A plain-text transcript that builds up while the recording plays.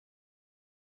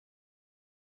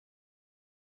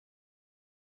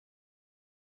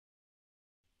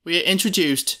we are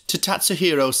introduced to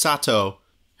Tatsuhiro Sato,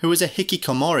 who is a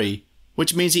Hikikomori,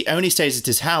 which means he only stays at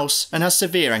his house and has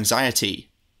severe anxiety.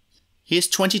 He is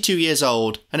 22 years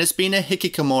old and has been a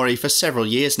Hikikomori for several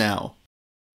years now.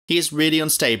 He is really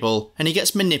unstable and he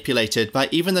gets manipulated by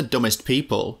even the dumbest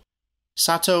people.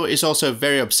 Sato is also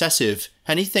very obsessive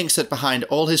and he thinks that behind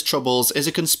all his troubles is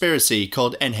a conspiracy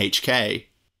called N.H.K.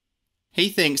 He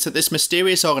thinks that this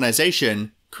mysterious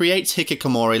organisation creates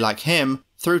Hikikomori like him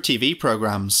through TV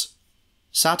programs.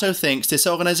 Sato thinks this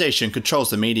organisation controls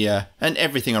the media and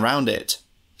everything around it.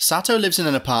 Sato lives in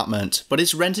an apartment, but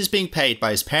his rent is being paid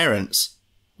by his parents.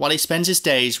 While he spends his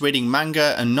days reading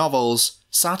manga and novels,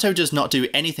 Sato does not do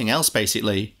anything else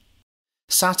basically.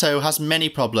 Sato has many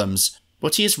problems,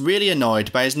 but he is really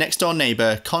annoyed by his next door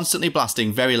neighbour constantly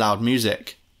blasting very loud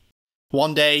music.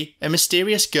 One day, a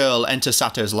mysterious girl enters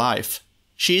Sato's life.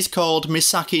 She is called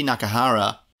Misaki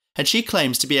Nakahara, and she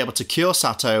claims to be able to cure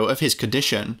Sato of his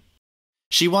condition.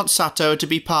 She wants Sato to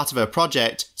be part of her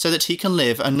project so that he can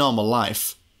live a normal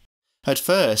life. At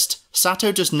first,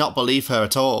 Sato does not believe her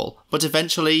at all, but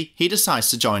eventually he decides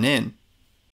to join in.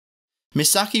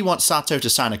 Misaki wants Sato to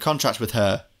sign a contract with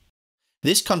her.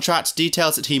 This contract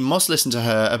details that he must listen to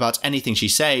her about anything she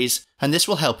says, and this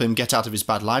will help him get out of his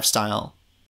bad lifestyle.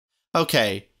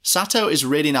 Okay, Sato is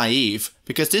really naive,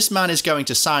 because this man is going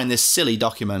to sign this silly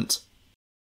document.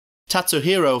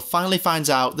 Tatsuhiro finally finds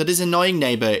out that his annoying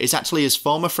neighbour is actually his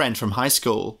former friend from high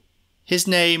school. His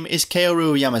name is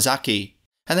Kaoru Yamazaki,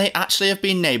 and they actually have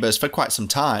been neighbours for quite some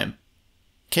time.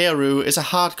 Kaoru is a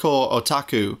hardcore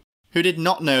otaku, who did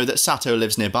not know that Sato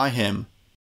lives nearby him.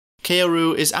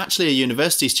 Kaoru is actually a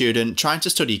university student trying to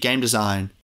study game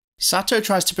design. Sato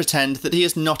tries to pretend that he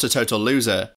is not a total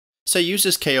loser, so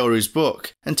uses Kaoru's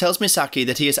book and tells Misaki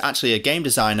that he is actually a game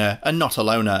designer and not a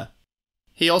loner.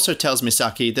 He also tells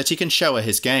Misaki that he can show her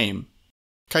his game.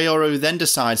 Kaoru then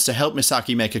decides to help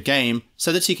Misaki make a game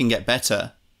so that he can get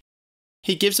better.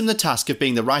 He gives him the task of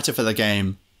being the writer for the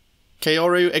game.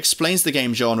 Kaoru explains the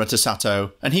game genre to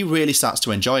Sato and he really starts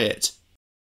to enjoy it.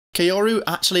 Kaoru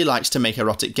actually likes to make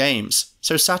erotic games,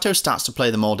 so Sato starts to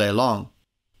play them all day long.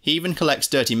 He even collects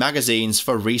dirty magazines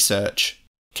for research.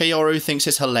 Kaoru thinks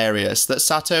it's hilarious that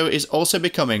Sato is also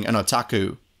becoming an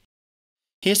otaku.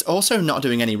 He is also not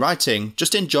doing any writing,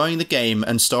 just enjoying the game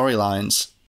and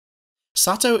storylines.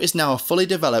 Sato is now a fully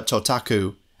developed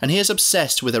otaku, and he is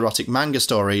obsessed with erotic manga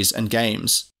stories and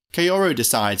games. Kaoru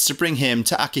decides to bring him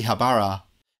to Akihabara,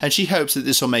 and she hopes that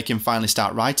this will make him finally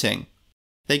start writing.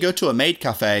 They go to a maid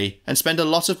cafe and spend a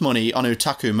lot of money on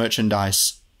otaku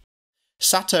merchandise.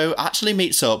 Sato actually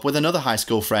meets up with another high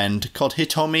school friend called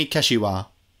Hitomi Keshiwa.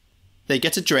 They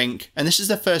get a drink, and this is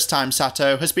the first time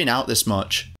Sato has been out this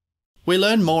much. We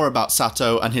learn more about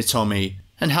Sato and Hitomi,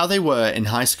 and how they were in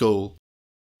high school.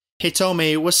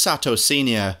 Hitomi was Sato's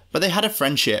senior, but they had a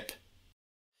friendship.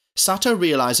 Sato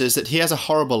realises that he has a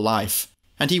horrible life,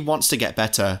 and he wants to get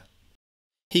better.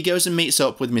 He goes and meets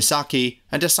up with Misaki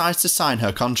and decides to sign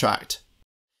her contract.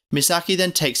 Misaki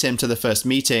then takes him to the first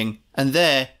meeting, and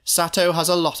there, Sato has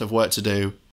a lot of work to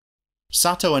do.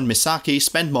 Sato and Misaki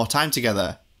spend more time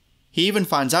together. He even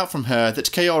finds out from her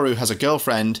that Kaoru has a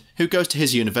girlfriend who goes to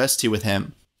his university with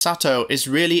him. Sato is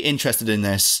really interested in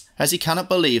this, as he cannot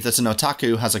believe that an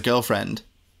otaku has a girlfriend.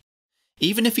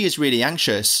 Even if he is really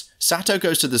anxious, Sato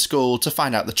goes to the school to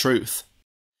find out the truth.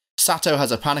 Sato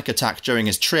has a panic attack during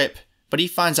his trip, but he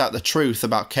finds out the truth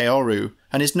about Kaoru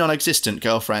and his non-existent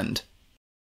girlfriend.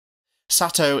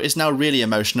 Sato is now really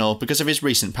emotional because of his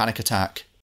recent panic attack.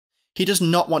 He does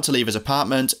not want to leave his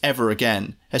apartment ever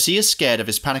again, as he is scared of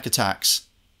his panic attacks.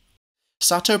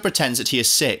 Sato pretends that he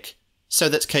is sick, so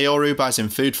that Kaoru buys him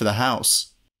food for the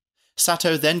house.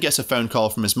 Sato then gets a phone call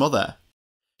from his mother.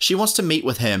 She wants to meet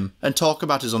with him and talk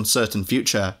about his uncertain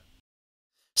future.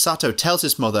 Sato tells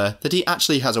his mother that he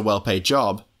actually has a well-paid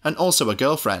job, and also a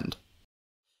girlfriend.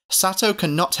 Sato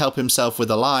cannot help himself with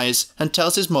the lies and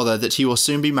tells his mother that he will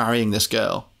soon be marrying this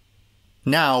girl.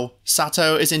 Now,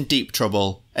 Sato is in deep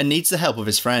trouble and needs the help of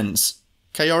his friends.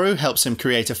 Kaoru helps him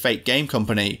create a fake game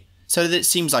company, so that it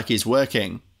seems like he's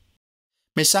working.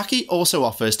 Misaki also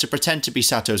offers to pretend to be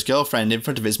Sato's girlfriend in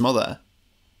front of his mother.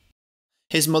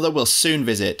 His mother will soon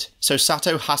visit, so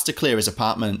Sato has to clear his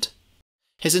apartment.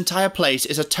 His entire place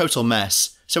is a total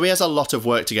mess, so he has a lot of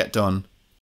work to get done.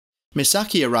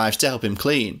 Misaki arrives to help him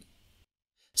clean.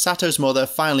 Sato's mother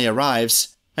finally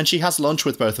arrives, and she has lunch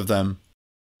with both of them.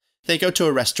 They go to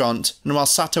a restaurant, and while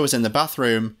Sato is in the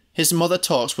bathroom, his mother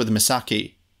talks with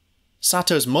Misaki.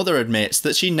 Sato's mother admits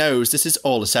that she knows this is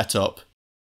all a setup.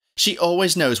 She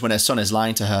always knows when her son is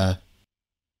lying to her.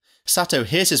 Sato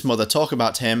hears his mother talk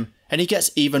about him, and he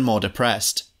gets even more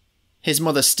depressed. His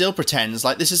mother still pretends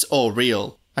like this is all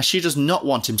real, as she does not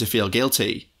want him to feel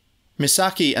guilty.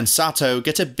 Misaki and Sato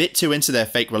get a bit too into their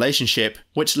fake relationship,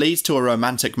 which leads to a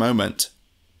romantic moment.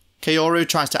 Kaoru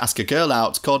tries to ask a girl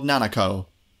out called Nanako,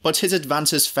 but his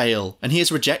advances fail and he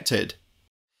is rejected.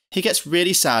 He gets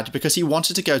really sad because he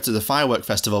wanted to go to the firework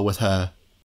festival with her.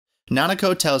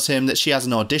 Nanako tells him that she has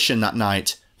an audition that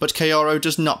night, but Kaoru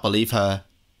does not believe her.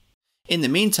 In the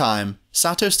meantime,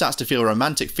 Sato starts to feel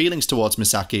romantic feelings towards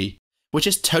Misaki, which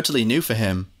is totally new for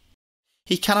him.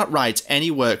 He cannot write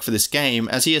any work for this game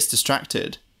as he is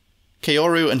distracted.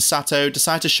 Kaoru and Sato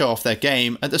decide to show off their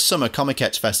game at the Summer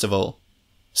Comiket Festival.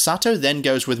 Sato then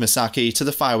goes with Misaki to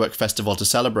the firework festival to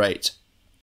celebrate.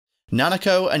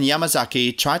 Nanako and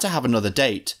Yamazaki try to have another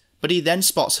date, but he then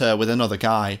spots her with another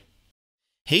guy.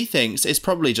 He thinks it's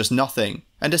probably just nothing,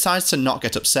 and decides to not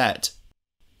get upset.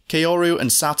 Kaoru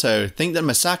and Sato think that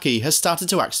Misaki has started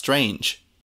to act strange.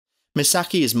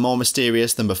 Misaki is more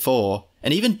mysterious than before,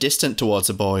 and even distant towards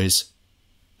the boys.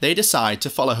 They decide to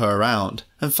follow her around,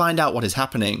 and find out what is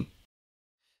happening.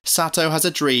 Sato has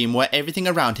a dream where everything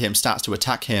around him starts to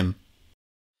attack him.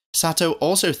 Sato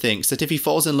also thinks that if he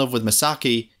falls in love with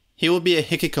Misaki, he will be a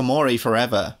Hikikomori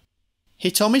forever.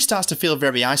 Hitomi starts to feel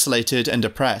very isolated and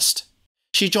depressed.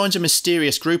 She joins a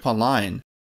mysterious group online.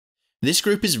 This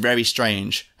group is very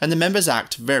strange, and the members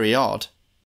act very odd.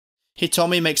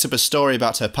 Hitomi makes up a story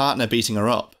about her partner beating her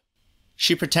up.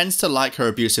 She pretends to like her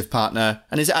abusive partner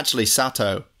and is actually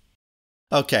Sato.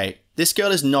 Okay, this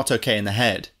girl is not okay in the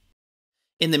head.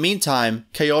 In the meantime,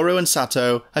 Kaoru and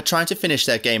Sato are trying to finish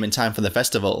their game in time for the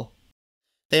festival.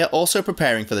 They are also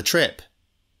preparing for the trip.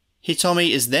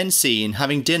 Hitomi is then seen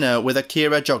having dinner with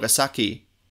Akira Jogasaki.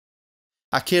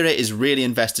 Akira is really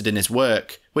invested in his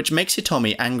work, which makes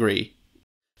Hitomi angry.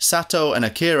 Sato and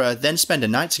Akira then spend a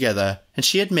night together, and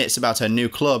she admits about her new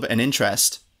club and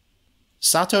interest.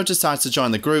 Sato decides to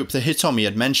join the group that Hitomi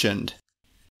had mentioned.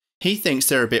 He thinks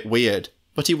they're a bit weird,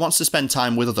 but he wants to spend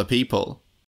time with other people.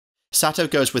 Sato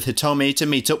goes with Hitomi to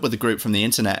meet up with the group from the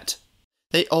internet.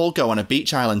 They all go on a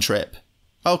beach island trip.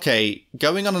 Okay,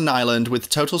 going on an island with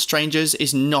total strangers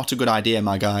is not a good idea,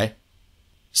 my guy.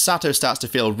 Sato starts to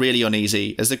feel really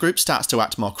uneasy as the group starts to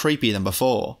act more creepy than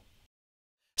before.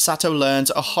 Sato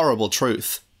learns a horrible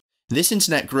truth. This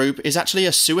internet group is actually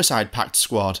a suicide pact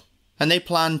squad, and they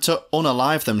plan to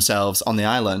unalive themselves on the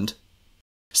island.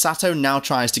 Sato now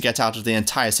tries to get out of the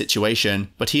entire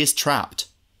situation, but he is trapped.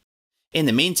 In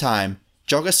the meantime,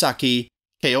 Jogasaki,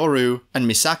 Kaoru, and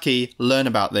Misaki learn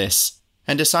about this,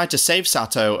 and decide to save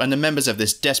Sato and the members of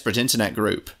this desperate internet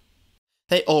group.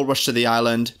 They all rush to the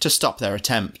island to stop their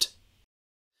attempt.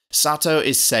 Sato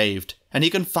is saved, and he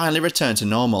can finally return to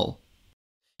normal.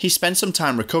 He spends some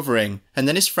time recovering, and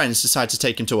then his friends decide to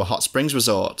take him to a hot springs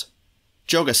resort.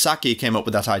 Jogasaki came up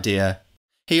with that idea.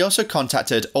 He also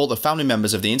contacted all the family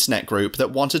members of the internet group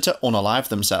that wanted to unalive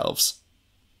themselves.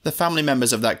 The family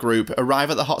members of that group arrive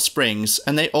at the hot springs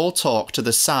and they all talk to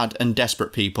the sad and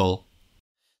desperate people.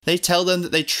 They tell them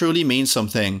that they truly mean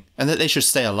something and that they should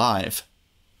stay alive.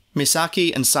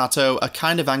 Misaki and Sato are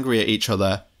kind of angry at each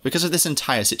other because of this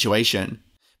entire situation,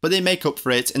 but they make up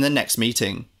for it in the next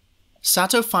meeting.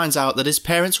 Sato finds out that his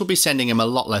parents will be sending him a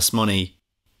lot less money.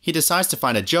 He decides to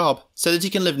find a job so that he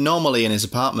can live normally in his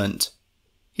apartment.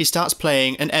 He starts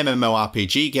playing an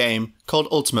MMORPG game called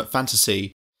Ultimate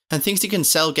Fantasy, and thinks he can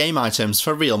sell game items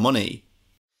for real money.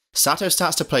 Sato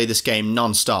starts to play this game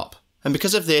non-stop, and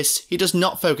because of this, he does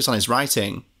not focus on his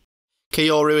writing.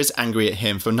 Kaoru is angry at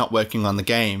him for not working on the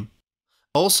game.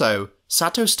 Also,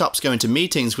 Sato stops going to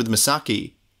meetings with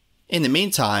Misaki. In the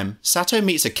meantime, Sato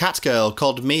meets a cat girl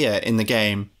called Mia in the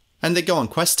game, and they go on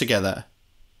quests together.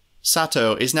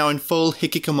 Sato is now in full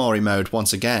Hikikomori mode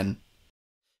once again.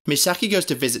 Misaki goes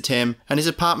to visit him, and his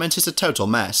apartment is a total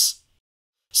mess.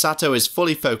 Sato is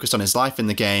fully focused on his life in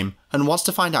the game and wants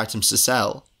to find items to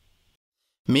sell.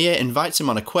 Mia invites him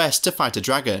on a quest to fight a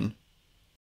dragon.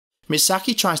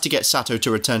 Misaki tries to get Sato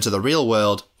to return to the real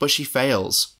world, but she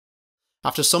fails.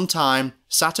 After some time,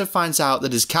 Sato finds out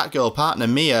that his catgirl partner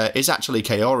Mia is actually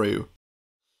Kaoru.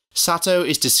 Sato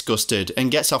is disgusted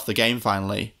and gets off the game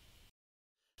finally.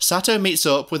 Sato meets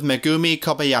up with Megumi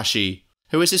Kobayashi,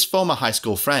 who is his former high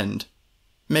school friend.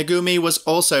 Megumi was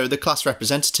also the class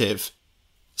representative.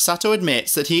 Sato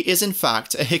admits that he is in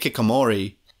fact a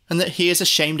Hikikomori, and that he is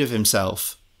ashamed of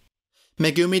himself.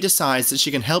 Megumi decides that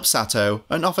she can help Sato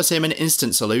and offers him an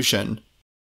instant solution.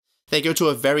 They go to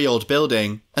a very old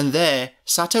building, and there,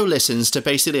 Sato listens to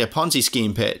basically a Ponzi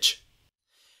scheme pitch.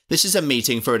 This is a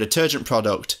meeting for a detergent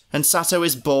product, and Sato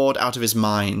is bored out of his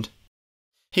mind.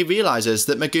 He realises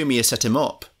that Megumi has set him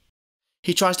up.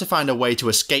 He tries to find a way to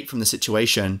escape from the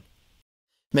situation.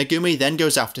 Megumi then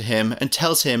goes after him and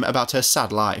tells him about her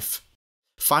sad life.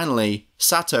 Finally,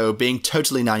 Sato, being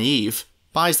totally naive,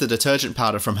 buys the detergent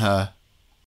powder from her.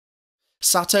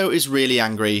 Sato is really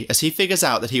angry as he figures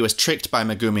out that he was tricked by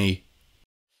Megumi.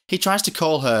 He tries to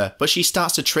call her, but she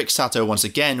starts to trick Sato once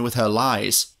again with her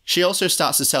lies. She also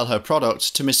starts to sell her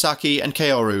product to Misaki and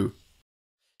Kaoru.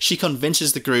 She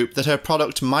convinces the group that her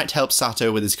product might help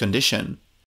Sato with his condition.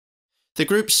 The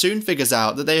group soon figures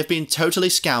out that they have been totally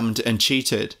scammed and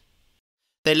cheated.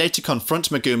 They later confront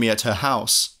Megumi at her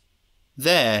house.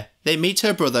 There, they meet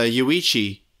her brother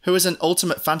Yuichi, who is an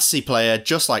ultimate fantasy player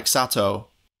just like Sato.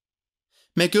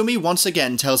 Megumi once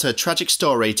again tells her tragic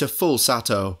story to fool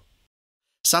Sato.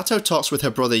 Sato talks with her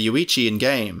brother Yuichi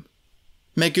in-game.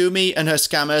 Megumi and her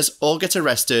scammers all get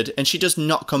arrested and she does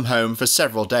not come home for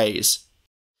several days.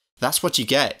 That's what you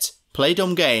get. Play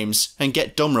dumb games and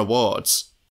get dumb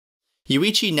rewards.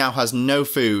 Yuichi now has no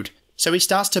food, so he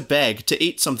starts to beg to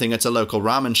eat something at a local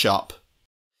ramen shop.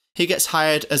 He gets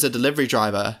hired as a delivery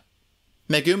driver.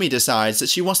 Megumi decides that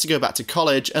she wants to go back to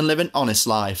college and live an honest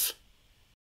life.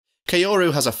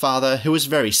 Kaoru has a father who is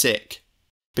very sick.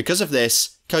 Because of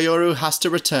this, Kaoru has to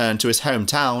return to his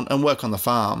hometown and work on the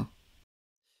farm.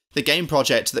 The game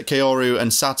project that Kaoru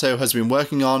and Sato has been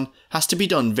working on has to be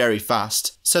done very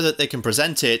fast, so that they can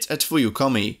present it at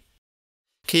Fuyukomi.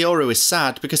 Kaoru is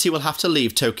sad because he will have to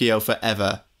leave Tokyo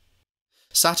forever.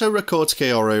 Sato records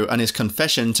Kaoru and his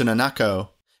confession to Nanako,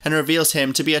 and reveals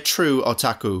him to be a true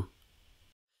otaku.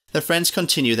 The friends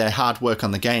continue their hard work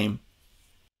on the game.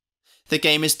 The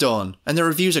game is done, and the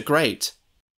reviews are great.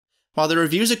 While the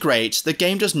reviews are great, the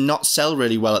game does not sell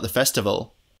really well at the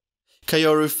festival.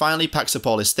 Kaoru finally packs up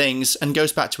all his things and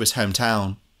goes back to his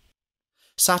hometown.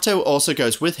 Sato also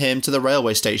goes with him to the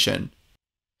railway station.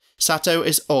 Sato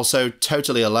is also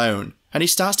totally alone, and he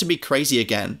starts to be crazy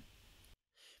again.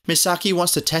 Misaki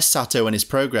wants to test Sato and his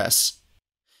progress.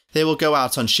 They will go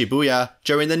out on Shibuya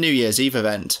during the New Year's Eve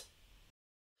event.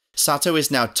 Sato is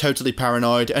now totally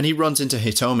paranoid and he runs into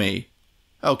Hitomi.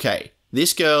 Okay,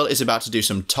 this girl is about to do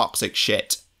some toxic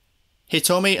shit.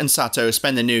 Hitomi and Sato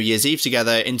spend the New Year's Eve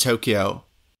together in Tokyo.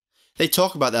 They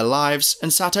talk about their lives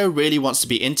and Sato really wants to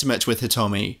be intimate with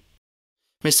Hitomi.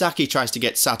 Misaki tries to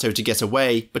get Sato to get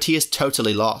away, but he is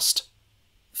totally lost.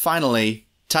 Finally,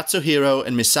 Tatsuhiro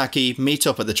and Misaki meet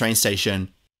up at the train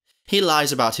station. He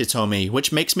lies about Hitomi,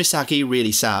 which makes Misaki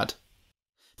really sad.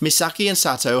 Misaki and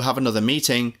Sato have another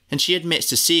meeting, and she admits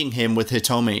to seeing him with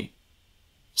Hitomi.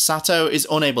 Sato is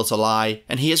unable to lie,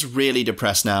 and he is really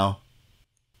depressed now.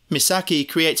 Misaki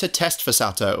creates a test for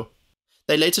Sato.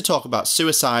 They later talk about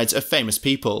suicides of famous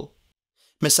people.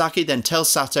 Misaki then tells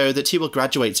Sato that he will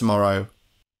graduate tomorrow.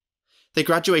 The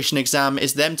graduation exam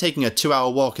is them taking a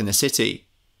 2-hour walk in the city.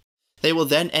 They will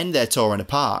then end their tour in a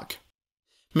park.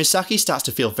 Misaki starts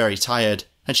to feel very tired,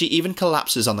 and she even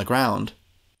collapses on the ground.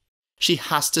 She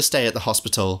has to stay at the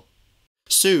hospital.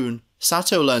 Soon,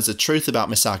 Sato learns the truth about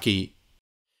Misaki.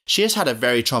 She has had a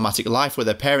very traumatic life with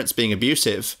her parents being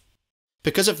abusive.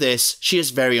 Because of this, she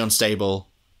is very unstable.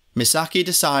 Misaki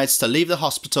decides to leave the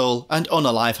hospital and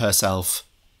unalive herself.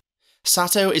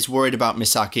 Sato is worried about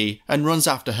Misaki and runs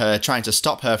after her, trying to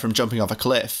stop her from jumping off a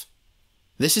cliff.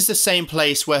 This is the same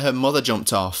place where her mother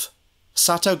jumped off.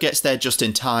 Sato gets there just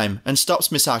in time and stops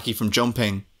Misaki from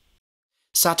jumping.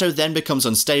 Sato then becomes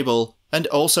unstable and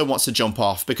also wants to jump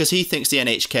off because he thinks the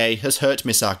N.H.K has hurt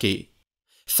Misaki.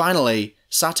 Finally,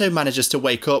 Sato manages to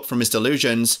wake up from his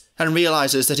delusions and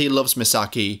realises that he loves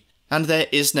Misaki, and there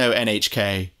is no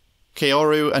N.H.K.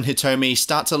 Kaoru and Hitomi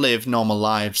start to live normal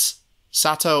lives.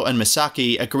 Sato and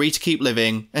Misaki agree to keep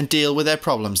living and deal with their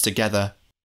problems together.